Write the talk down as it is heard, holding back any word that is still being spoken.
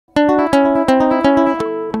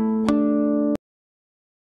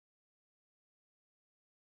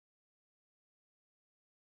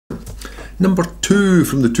Number 2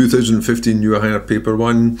 from the 2015 New Higher Paper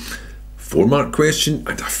 1. 4-mark question,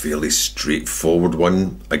 and a fairly straightforward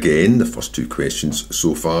one. Again, the first 2 questions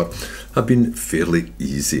so far have been fairly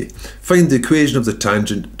easy. Find the equation of the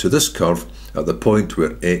tangent to this curve at the point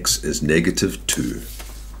where x is -2.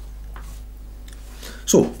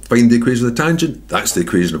 So, find the equation of the tangent. That's the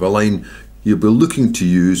equation of a line. You'll be looking to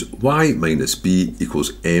use y minus b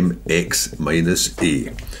equals mx minus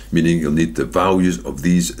a, meaning you'll need the values of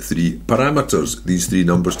these 3 parameters, these 3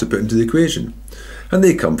 numbers to put into the equation. And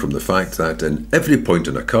they come from the fact that in every point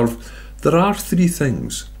on a curve, there are 3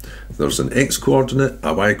 things. There's an x-coordinate,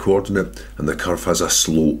 a y-coordinate, and the curve has a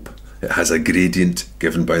slope. It has a gradient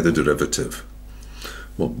given by the derivative.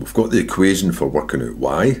 Well, we've got the equation for working out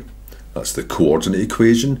y. That's the coordinate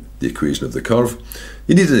equation, the equation of the curve.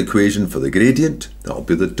 You need an equation for the gradient. That'll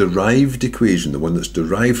be the derived equation, the one that's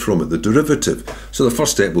derived from it, the derivative. So the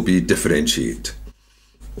first step will be differentiate.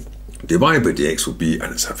 dy by dx will be,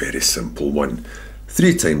 and it's a very simple one,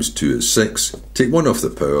 3 times 2 is 6. Take 1 off the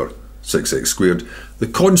power, 6x squared. The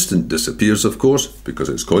constant disappears, of course, because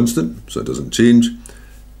it's constant, so it doesn't change.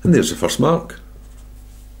 And there's the first mark.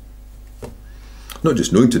 Not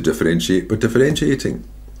just knowing to differentiate, but differentiating.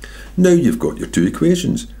 Now you've got your 2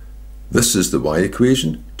 equations. This is the y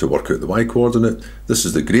equation to work out the y-coordinate. This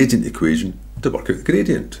is the gradient equation to work out the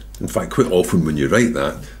gradient. In fact, quite often when you write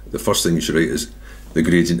that, the first thing you should write is the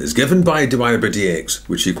gradient is given by dy by dx,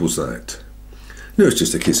 which equals that. Now it's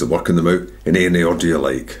just a case of working them out in any order you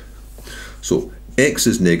like. So x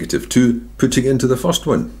is -2, putting it into the first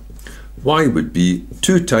one. Y would be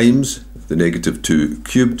 2 times the -2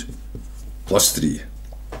 cubed plus 3.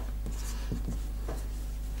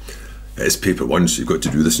 It's paper 1, so you've got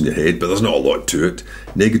to do this in your head, but there's not a lot to it.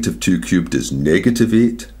 -2 cubed is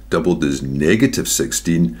 -8, doubled is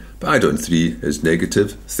 -16, but add on 3 is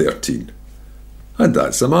 -13. And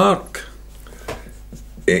that's a mark.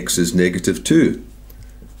 X is -2,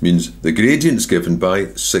 means the gradient's given by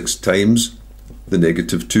 6 times the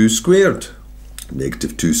 -2 squared.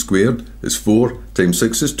 -2 squared is 4 times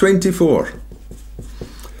 6 is 24.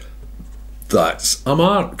 That's a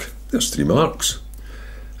mark. There's 3 marks.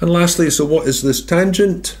 And lastly, so what is this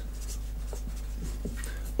tangent?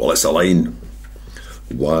 Well, it's a line.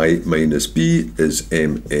 Y minus b is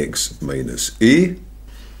mx minus a.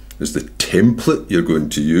 Is the template you're going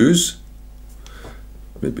to use.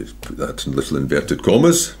 Maybe put that in little inverted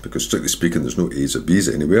commas, because strictly speaking there's no a's or b's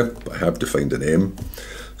anywhere, but I have defined an m.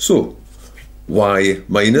 So, y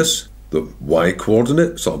minus the y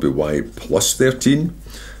coordinate, so that'll be y plus 13,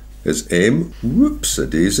 is m, whoops a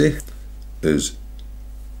daisy, is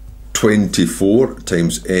 24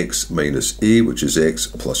 times x minus a, which is x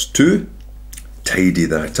plus 2. Tidy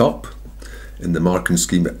that up. In the marking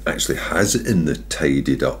scheme it actually has it in the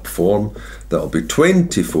tidied up form. That'll be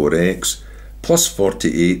 24x plus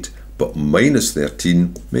 48, but minus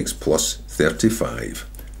 13 makes plus 35.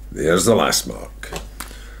 There's the last mark.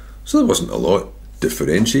 So there wasn't a lot.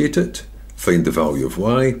 Differentiate it, find the value of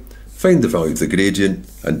y, find the value of the gradient,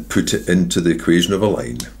 and put it into the equation of a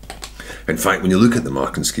line. In fact, when you look at the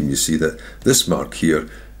marking scheme, you see that this mark here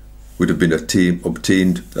would have been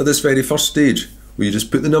obtained at this very first stage, where you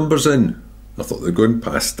just put the numbers in. I thought they're going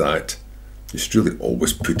past that. You should really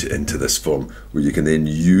always put it into this form, where you can then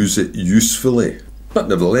use it usefully. But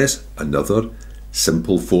nevertheless, another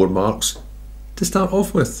simple 4 marks to start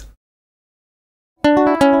off with.